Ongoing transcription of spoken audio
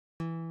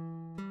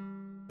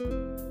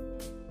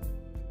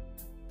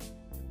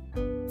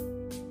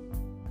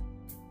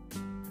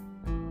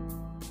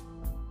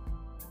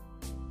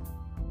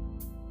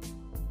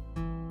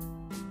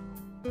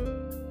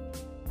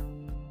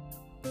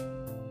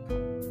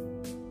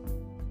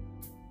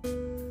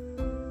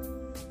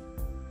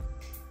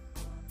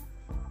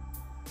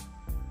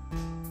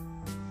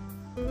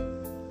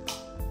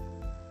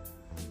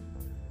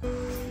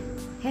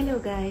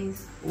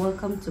guys,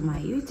 welcome to my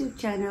YouTube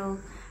channel.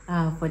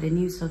 For the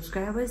new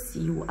subscribers,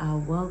 you are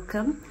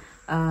welcome.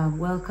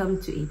 Welcome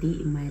to a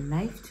day in my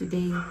life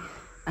today.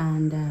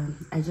 And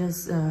I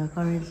just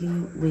currently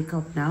wake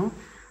up now.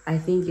 I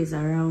think it's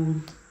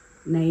around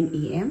 9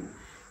 a.m.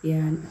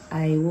 Yeah,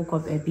 I woke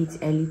up a bit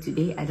early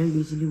today. I don't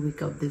usually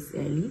wake up this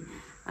early.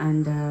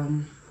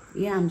 And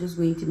yeah, I'm just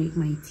going to make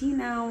my tea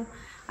now.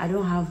 I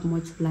don't have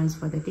much plans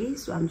for the day,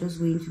 so I'm just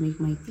going to make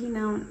my tea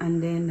now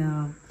and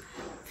then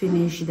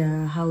finish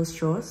the house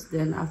chores.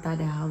 Then after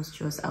the house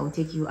chores, I will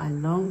take you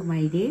along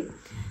my day.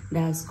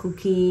 That's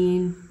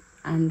cooking,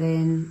 and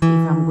then if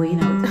I'm going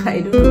out,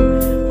 I don't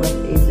know, but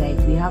it's like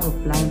we have a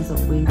plans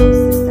of going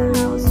to sister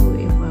house. So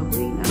if we're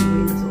going,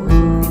 I'm going to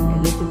also think a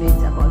little bit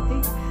about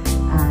it,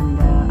 and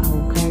I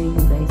will carry you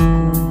guys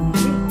along my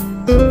day.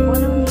 So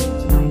follow me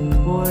to my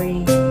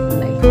boring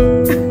life.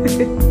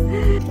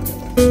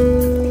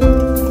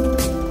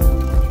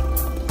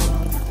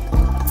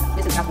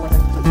 This is tap water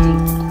for tea.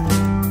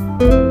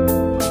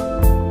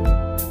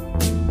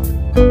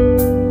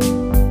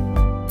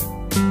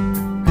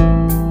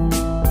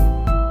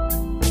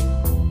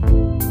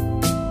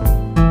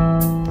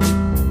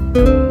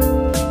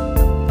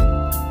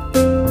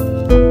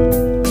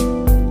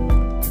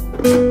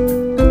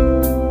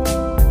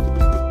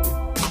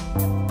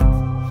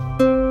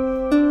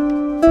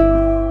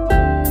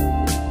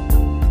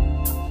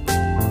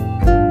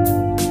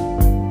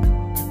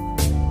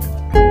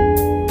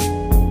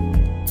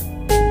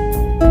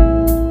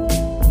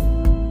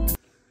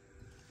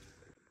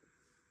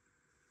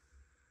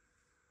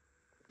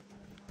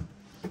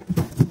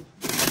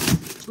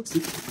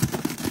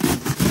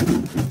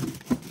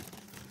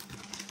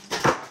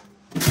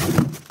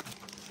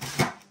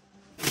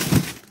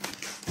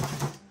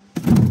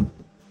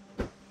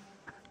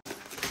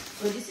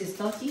 So this is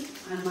turkey,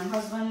 and my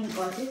husband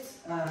got it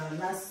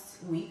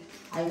last week.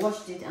 I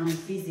washed it and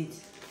freezed it.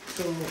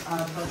 So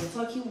but the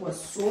turkey was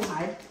so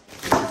hard,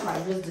 that's why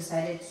I just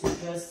decided to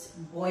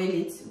just boil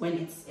it. When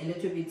it's a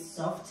little bit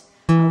soft,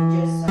 I'll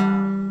just